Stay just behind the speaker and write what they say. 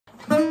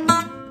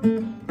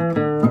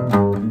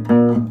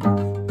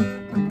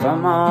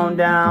Come on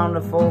down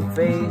to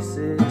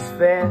Folkfaces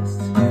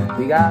Fest.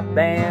 We got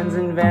bands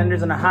and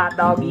vendors and a hot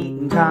dog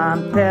eating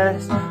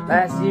contest.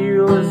 Last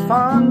year was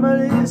fun,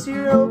 but this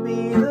year will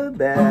be the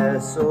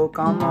best. So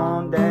come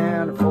on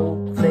down to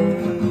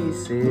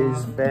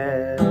Folkfaces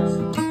Fest.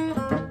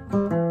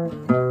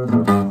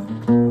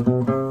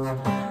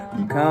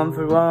 Come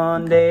for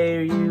one day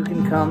or you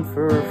can come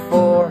for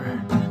 4.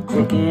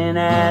 Chicken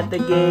at the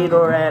gate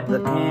or at the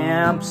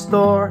camp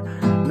store.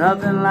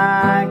 Nothing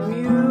like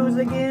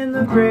music in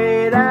the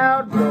great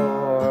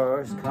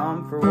outdoors.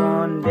 Come for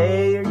one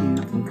day or you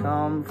can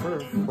come for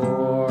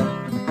 4.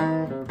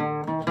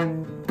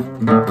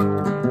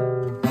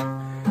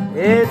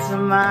 It's a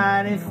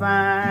mighty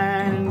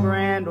fine and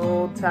grand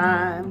old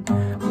time.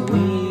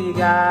 We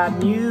got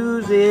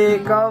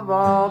music of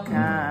all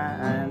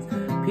kinds.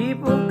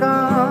 People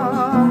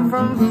come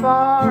from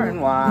far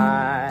and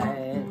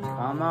wide.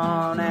 Come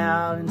on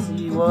out and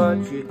see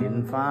what you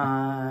can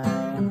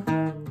find.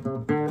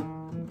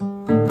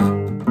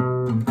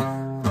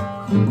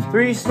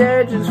 3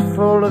 stages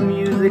full of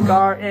music,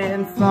 art,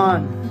 and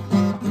fun.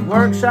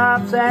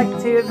 Workshops,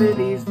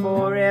 activities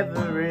for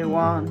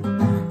everyone.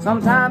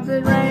 Sometimes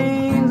it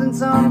rains and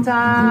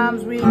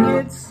sometimes we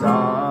get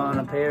sun.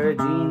 A pair of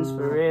jeans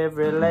for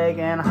every leg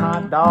and a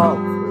hot dog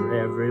for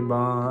every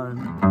bun.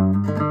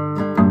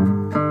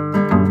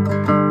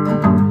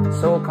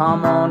 So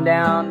come on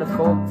down to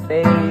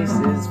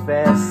Folkfaces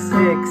Fest 6,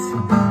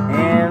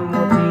 and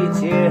we'll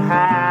teach you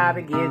how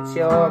to get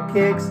your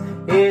kicks.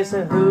 It's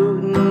a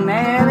hootin'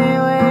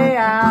 anyway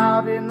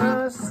out in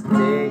the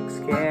sticks.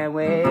 Can't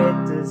wait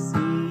to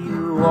see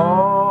you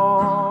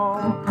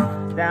all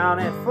down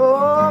at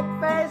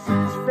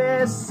Folkfaces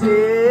Fest 6.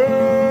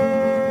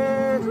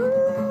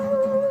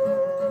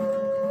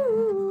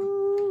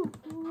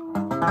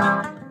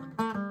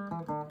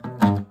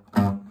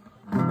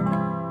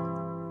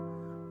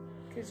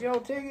 Get your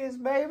tickets,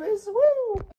 babies. Woo!